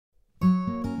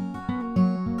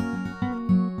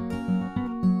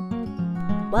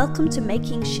Welcome to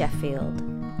Making Sheffield,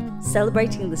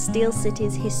 celebrating the Steel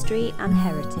City's history and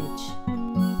heritage.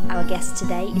 Our guest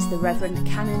today is the Reverend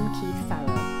Canon Keith Farrell.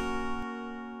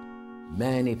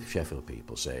 Many Sheffield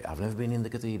people say, I've never been in the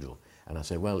cathedral. And I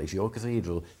say, well, it's your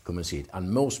cathedral, come and see it. And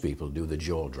most people do the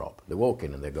jaw drop. They walk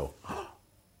in and they go, oh,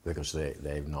 because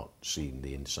they've not seen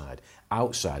the inside.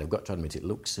 Outside, I've got to admit, it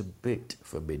looks a bit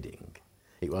forbidding.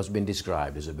 It has been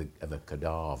described as a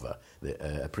cadaver.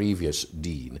 A previous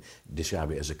dean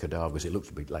described it as a cadaver because it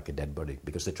looked a bit like a dead body,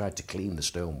 because they tried to clean the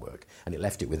stonework and it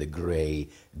left it with a grey,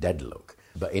 dead look.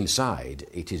 But inside,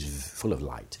 it is full of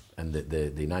light, and the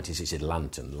 1960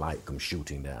 lantern light comes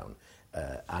shooting down.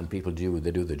 And people do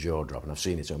the jaw drop, and I've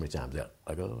seen it so many times.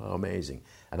 I go, oh, amazing.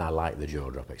 And I like the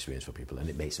jaw drop experience for people, and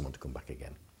it makes them want to come back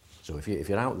again. So if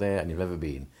you're out there and you've never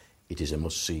been, it is a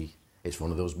must-see. It's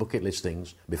one of those bucket list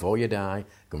things. Before you die,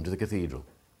 come to the cathedral.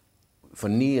 For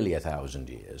nearly 1,000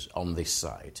 years, on this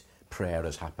site, prayer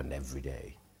has happened every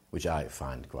day, which I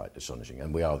find quite astonishing.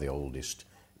 And we are the oldest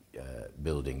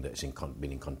building that's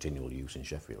been in continual use in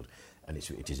Sheffield. And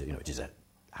it is a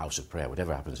house of prayer.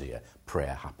 Whatever happens here,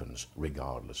 prayer happens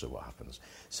regardless of what happens.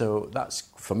 So that's,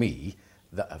 for me,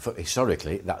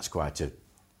 historically, that's quite a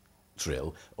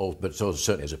thrill. But so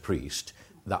certainly as a priest,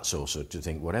 that's also to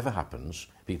think whatever happens,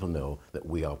 people know that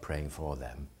we are praying for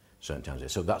them certain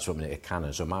times. So that's what makes a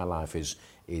canon. So my life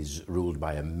is ruled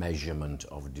by a measurement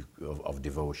of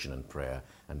devotion and prayer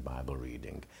and Bible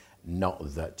reading. Not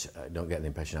that, don't get the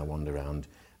impression I wander around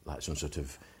like some sort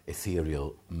of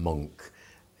ethereal monk.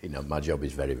 You know, my job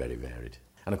is very, very varied.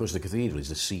 And of course the cathedral is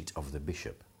the seat of the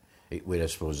bishop. We're, I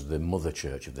suppose, the mother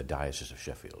church of the Diocese of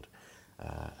Sheffield.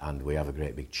 And we have a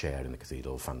great big chair in the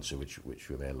cathedral, fancy, which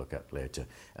we may look at later.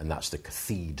 And that's the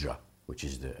cathedra, which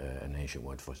is an ancient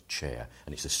word for chair,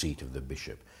 and it's the seat of the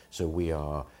bishop. So we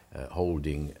are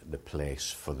holding the place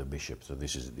for the bishop. So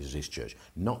this is his church.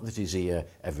 Not that he's here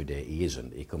every day, he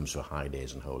isn't. He comes for high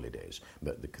days and holy days.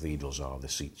 But the cathedrals are the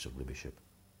seats of the bishop.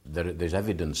 There's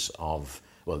evidence of,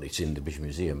 well, it's in the Bishop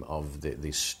Museum, of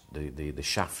the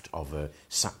shaft of a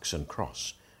Saxon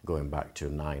cross going back to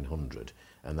 900.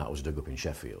 And that was dug up in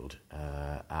Sheffield.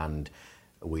 And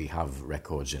we have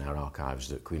records in our archives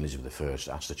that Queen Elizabeth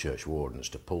I asked the church wardens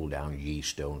to pull down Ye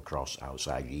stone cross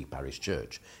outside Ye parish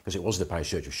church, because it was the parish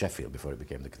church of Sheffield before it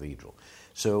became the cathedral.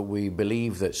 So we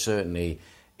believe that certainly,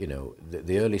 you know,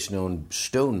 the earliest known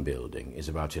stone building is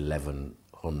about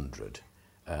 1100,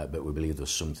 but we believe there's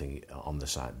something on the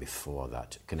site before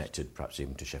that, connected perhaps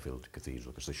even to Sheffield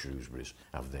Cathedral, because the Shrewsburys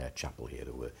have their chapel here.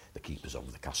 They were the keepers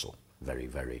of the castle. Very,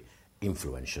 very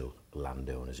influential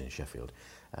landowners in Sheffield.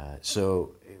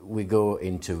 So we go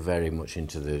very much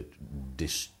into the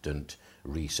distant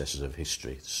recesses of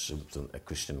history. A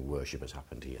Christian worship has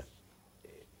happened here.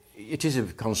 It is a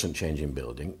constant changing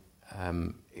building,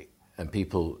 and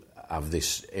people have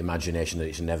this imagination that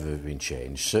it's never been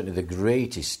changed. Certainly the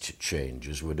greatest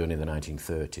changes were done in the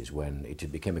 1930s, when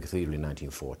it became a cathedral in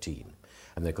 1914.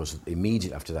 And then, of course,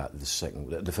 immediately after that,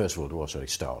 the First World War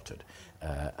started,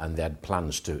 and they had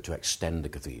plans to extend the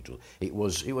cathedral. It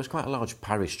was quite a large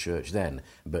parish church then,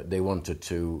 but they wanted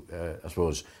to, I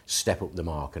suppose, step up the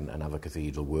mark and have a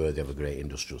cathedral worthy of a great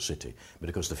industrial city. But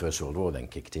of course, the First World War then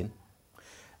kicked in.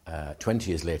 20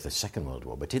 years later, the Second World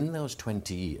War. But in those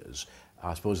 20 years,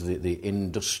 I suppose the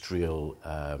industrial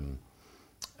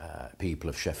people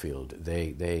of Sheffield,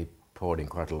 they poured in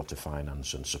quite a lot of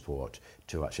finance and support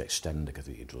to actually extend the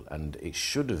cathedral, and it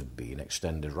should have been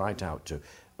extended right out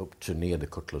up to near the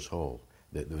Cutler's Hall.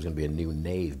 There was going to be a new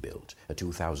nave built, a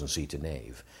 2,000-seater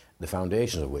nave, the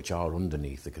foundations of which are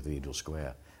underneath the cathedral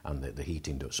square and the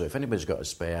heating ducts. So if anybody's got a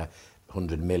spare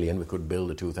 100 million, we could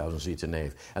build a 2,000-seater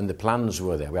nave. And the plans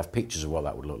were there. We have pictures of what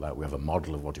that would look like. We have a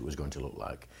model of what it was going to look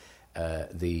like.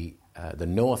 The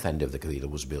north end of the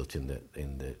cathedral was built in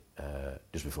the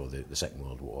just before the Second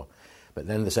World War, but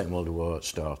then the Second World War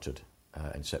started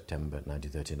in September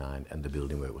 1939, and the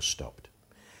building work was stopped.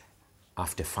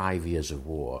 After 5 years of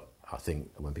war, I think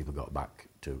when people got back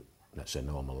to, let's say,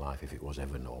 normal life, if it was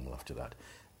ever normal after that,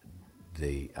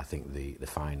 I think the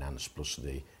finance plus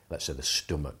let's say the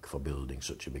stomach for building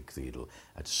such a big cathedral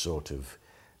had sort of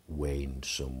waned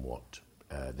somewhat.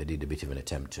 They did a bit of an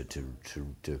attempt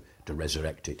to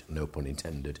resurrect it, no pun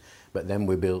intended. But then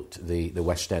we built the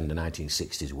West End, the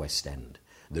 1960s West End.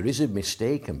 There is a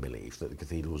mistaken belief that the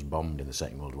cathedral was bombed in the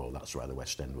Second World War. That's why the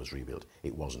West End was rebuilt.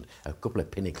 It wasn't. A couple of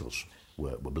pinnacles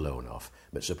were blown off,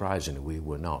 but surprisingly, we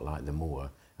were not like the Moor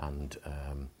and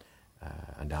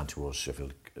down towards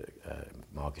Sheffield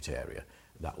Market area.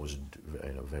 That was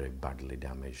very badly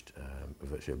damaged,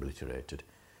 virtually obliterated.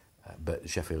 But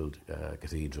Sheffield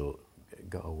Cathedral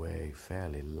got away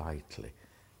fairly lightly.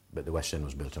 but the West End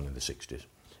was built only in the 60s.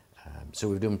 So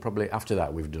we've done probably, after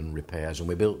that, we've done repairs, and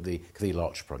we built the Cathedral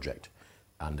Arch project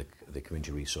and the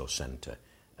Community Resource Centre,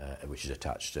 which is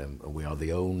attached. We are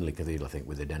the only cathedral, I think,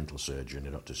 with a dental surgery and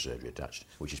a doctor's surgery attached,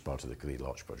 which is part of the Cathedral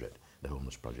Arch project, the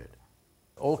homeless project.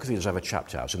 All cathedrals have a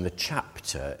chapter house, and the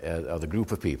chapter, or the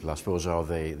group of people, I suppose, are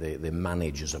the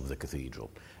managers of the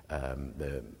cathedral.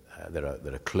 There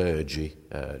are clergy,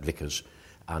 vicars,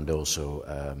 and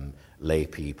also lay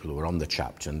people who are on the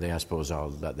chapter, and they, I suppose, are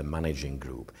the managing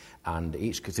group. And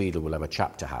each cathedral will have a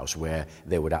chapter house where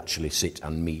they would actually sit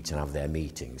and meet and have their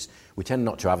meetings. We tend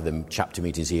not to have the chapter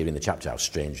meetings here in the chapter house,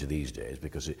 strangely these days,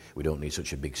 because we don't need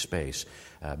such a big space.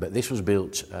 But this was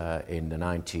built in the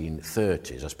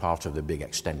 1930s as part of the big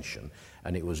extension,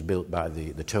 and it was built by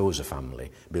the Tozer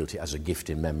family, built it as a gift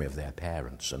in memory of their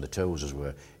parents. And the Tozers were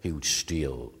a huge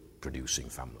steel-producing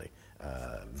family.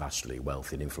 Vastly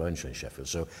wealthy and influential in Sheffield.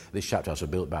 So this chapter house was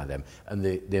built by them. And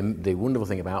the wonderful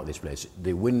thing about this place,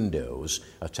 the windows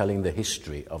are telling the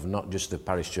history of not just the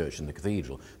parish church and the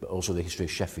cathedral, but also the history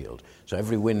of Sheffield. So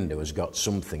every window has got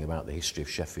something about the history of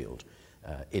Sheffield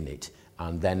in it.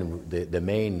 And then the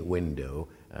main window,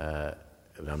 that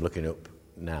I'm looking up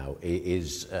now,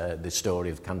 is the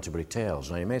story of Canterbury Tales.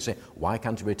 Now you may say, why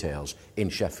Canterbury Tales in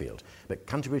Sheffield? But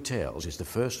Canterbury Tales is the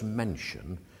first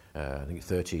mention, I think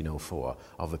 1304,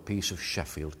 of a piece of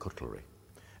Sheffield cutlery.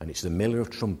 And it's the miller of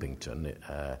Trumpington,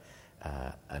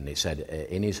 and it said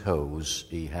in his hose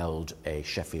he held a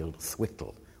Sheffield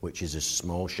thwittle, which is a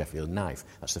small Sheffield knife.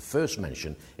 That's the first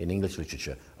mention in English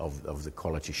literature of the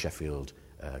quality Sheffield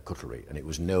cutlery, and it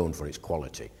was known for its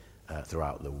quality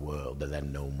throughout the world, the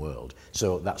then known world.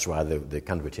 So that's why the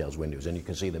Canterbury Tales windows, and you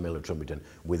can see the miller of Trumpington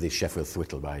with his Sheffield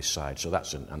thwittle by his side. So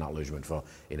that's an acknowledgement for,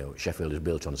 Sheffield is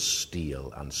built on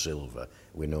steel and silver.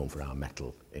 We're known for our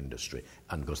metal industry,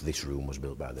 and because this room was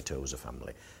built by the Tozer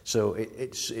family. So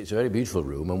it's a very beautiful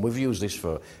room, and we've used this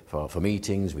for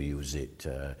meetings. We use it,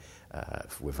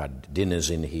 we've had dinners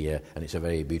in here, and it's a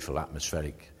very beautiful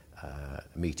atmospheric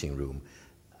meeting room.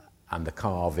 And the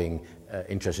carving,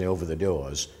 interestingly, over the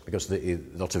doors, because a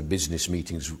lot of business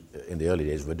meetings in the early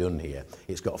days were done here.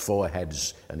 It's got 4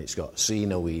 heads, and it's got see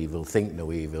no evil, think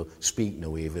no evil, speak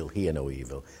no evil, hear no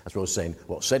evil. That's what I was saying.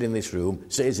 What's said in this room,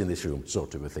 stays in this room,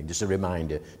 sort of a thing. Just a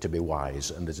reminder to be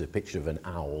wise. And there's a picture of an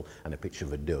owl and a picture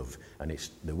of a dove. And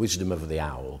it's the wisdom of the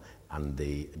owl and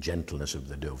the gentleness of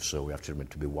the dove. So we have to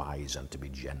remember to be wise and to be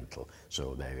gentle.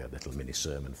 So there, a little mini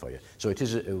sermon for you. So it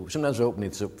is sometimes we open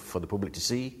it up for the public to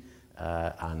see.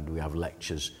 And we have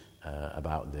lectures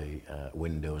about the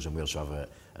windows, and we also have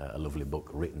a lovely book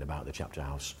written about the chapter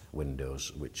house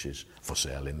windows, which is for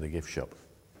sale in the gift shop.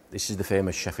 This is the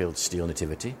famous Sheffield Steel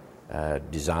Nativity,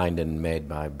 designed and made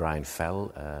by Brian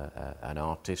Fell, an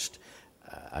artist,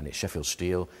 and it's Sheffield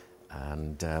Steel,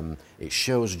 and it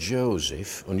shows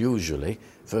Joseph, unusually,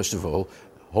 first of all,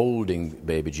 holding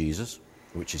baby Jesus,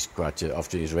 which is quite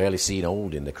often is rarely seen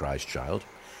holding the Christ child.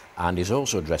 And he's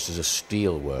also dressed as a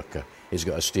steel worker. He's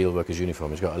got a steel worker's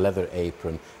uniform. He's got a leather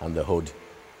apron and the hood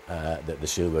that the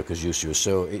steel workers used to use.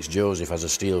 So it's Joseph as a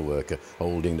steel worker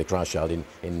holding the Christ child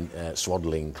in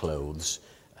swaddling clothes.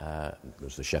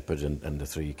 There's the shepherd and the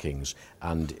 3 kings.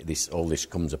 And all this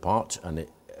comes apart, and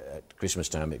at Christmas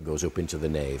time it goes up into the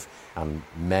nave. And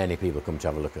many people come to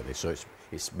have a look at this. So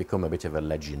it's become a bit of a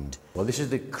legend. Well, this is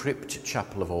the crypt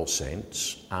chapel of All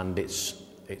Saints, and it's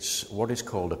what is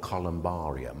called a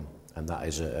columbarium, and that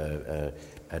is an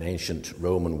ancient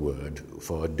Roman word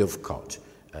for a dovecot.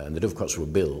 And the dovecots were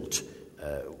built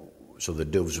so the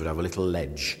doves would have a little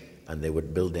ledge, and they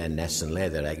would build their nests and lay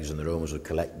their eggs, and the Romans would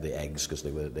collect the eggs because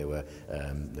they were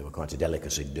quite a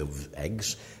delicacy, dove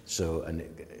eggs. So, and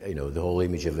the whole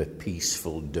image of a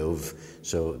peaceful dove.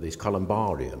 So these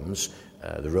columbariums,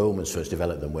 the Romans first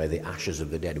developed them where the ashes of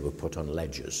the dead were put on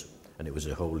ledgers. And it was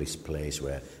a holy place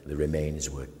where the remains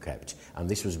were kept. And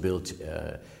this was built,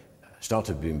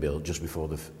 started being built just before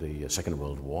the Second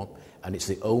World War, and it's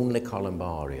the only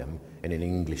columbarium in an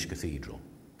English cathedral.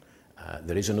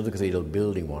 There is another cathedral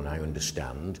building one, I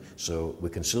understand, so we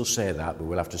can still say that, but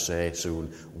we'll have to say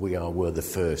soon we were the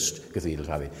first cathedral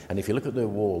to have it. And if you look at the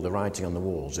wall, the writing on the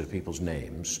walls, there are people's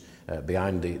names.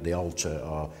 Behind the altar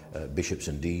are bishops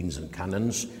and deans and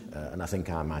canons, and I think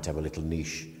I might have a little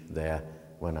niche there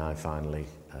when I finally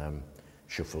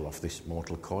shuffle off this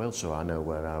mortal coil, so I know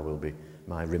where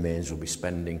my remains will be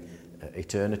spending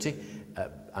eternity.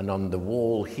 And on the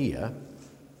wall here,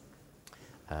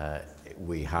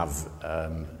 we have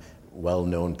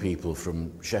well-known people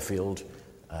from Sheffield,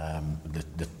 a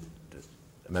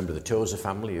member of the Tozer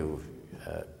family who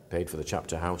paid for the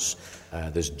chapter house.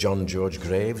 There's John George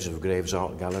Graves of Graves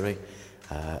Art Gallery,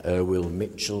 Irwill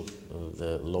Mitchell,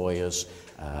 the lawyers,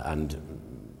 and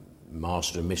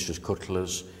Master and Mistress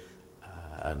Cutlers,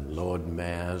 and Lord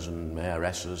Mayors and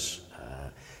Mayoresses,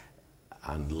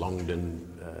 and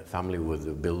Longden family were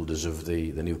the builders of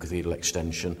the new cathedral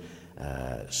extension,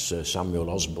 Sir Samuel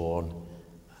Osborne,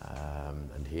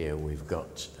 and here we've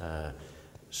got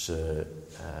Sir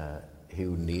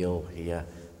Hugh Neal here,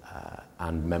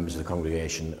 and members of the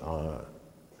congregation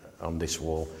on this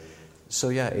wall. So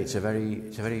yeah, it's a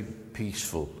very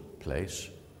peaceful place,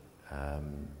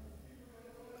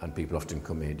 and people often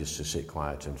come here just to sit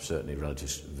quiet, and certainly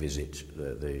relatives visit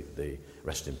the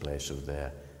resting place of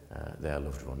their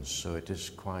loved ones. So it is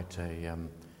quite a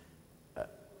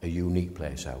unique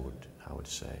place, I would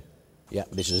say. Yeah,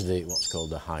 this is what's called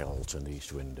the high altar in the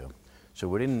east window. So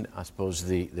we're in, I suppose,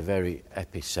 the very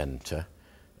epicentre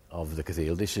of the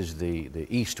cathedral. This is the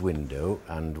east window,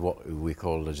 and what we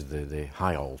call as the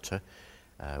high altar,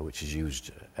 which is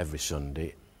used every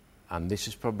Sunday. And this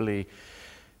is probably,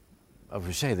 I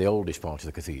would say, the oldest part of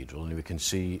the cathedral. And we can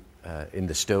see in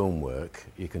the stonework,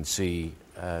 you can see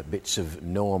bits of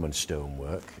Norman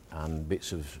stonework and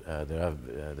bits of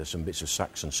there's some bits of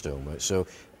Saxon stonework. So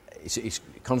it's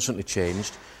constantly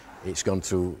changed. It's gone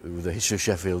through the history of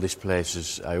Sheffield. This place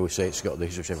is, I always say, it's got the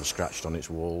history of Sheffield scratched on its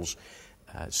walls.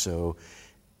 So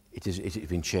it's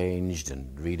been changed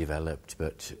and redeveloped,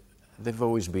 but they've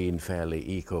always been fairly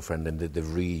eco-friendly, and they've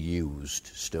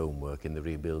reused stonework in the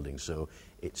rebuilding. So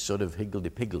it's sort of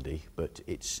higgledy-piggledy, but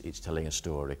it's telling a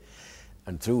story.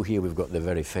 And through here we've got the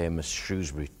very famous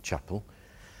Shrewsbury Chapel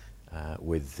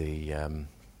with the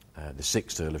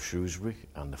 6th Earl of Shrewsbury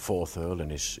and the 4th Earl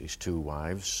and his two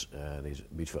wives, these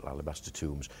beautiful alabaster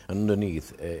tombs. And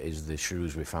underneath is the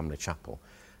Shrewsbury family chapel.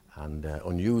 And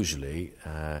unusually,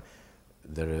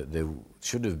 there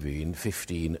should have been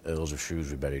 15 Earls of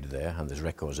Shrewsbury buried there, and there's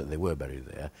records that they were buried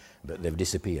there, but they've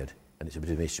disappeared, and it's a bit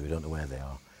of a mystery. We don't know where they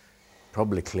are.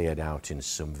 Probably cleared out in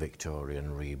some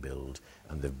Victorian rebuild,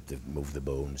 and they've moved the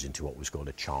bones into what was called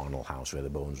a charnel house where the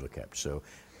bones were kept. So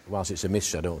whilst it's a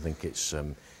mystery, I don't think it's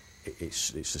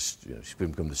just, it's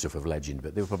become the stuff of legend,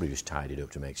 but they were probably just tidied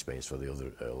up to make space for the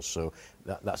other earls. So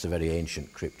that's a very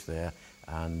ancient crypt there,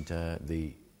 and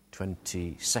the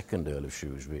 22nd Earl of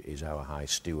Shrewsbury is our High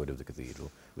Steward of the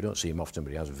cathedral. We don't see him often,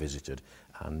 but he has visited,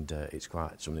 and it's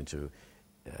quite something to,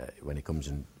 when he comes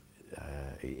and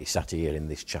he sat here in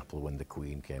this chapel when the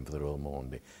Queen came for the Royal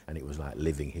Maundy, and it was like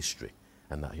living history.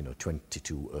 And that,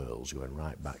 22 earls going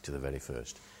right back to the very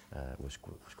first was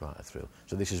quite a thrill.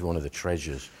 So this is one of the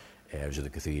treasures areas of the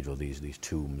cathedral, these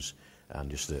tombs, and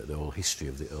just the whole history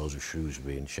of the Earls of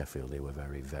Shrewsbury in Sheffield. They were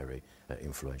very, very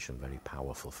influential, very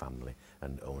powerful family,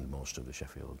 and owned most of the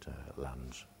Sheffield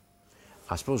lands.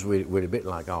 I suppose we're a bit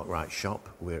like Arkwright Shop.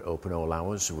 We're open all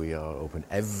hours. We are open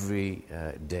every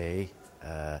day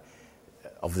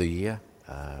of the year.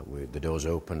 The doors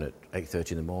open at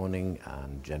 8:30 in the morning,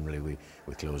 and generally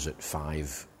we close at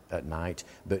 5 at night.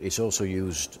 But it's also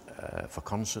used for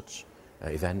concerts,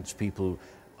 events. People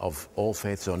of all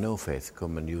faiths or no faith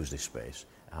come and use this space,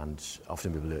 and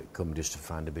often people that come just to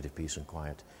find a bit of peace and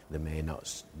quiet. They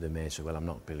may say, well, I'm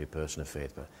not really a person of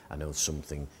faith, but I know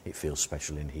something, it feels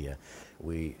special in here.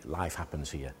 Life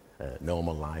happens here,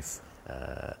 normal life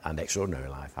and extraordinary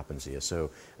life happens here.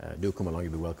 So do come along,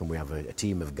 you'll be welcome. We have a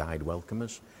team of guide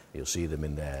welcomers. You'll see them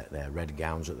in their red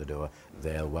gowns at the door.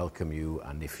 They'll welcome you,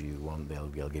 and if you want,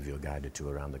 they'll give you a guided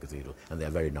tour around the cathedral. And they're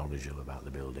very knowledgeable about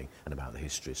the building and about the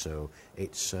history. So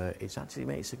it actually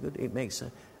makes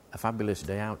a fabulous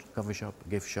day out, coffee shop,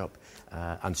 gift shop,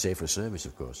 and safe for service,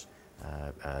 of course.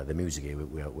 The music here,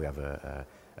 we have a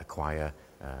choir,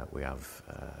 we have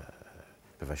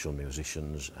professional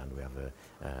musicians, and we have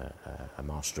a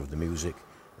master of the music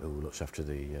who looks after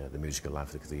the musical life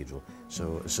of the cathedral.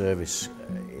 So service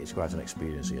is quite an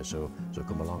experience here, so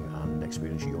come along and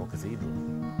experience your cathedral.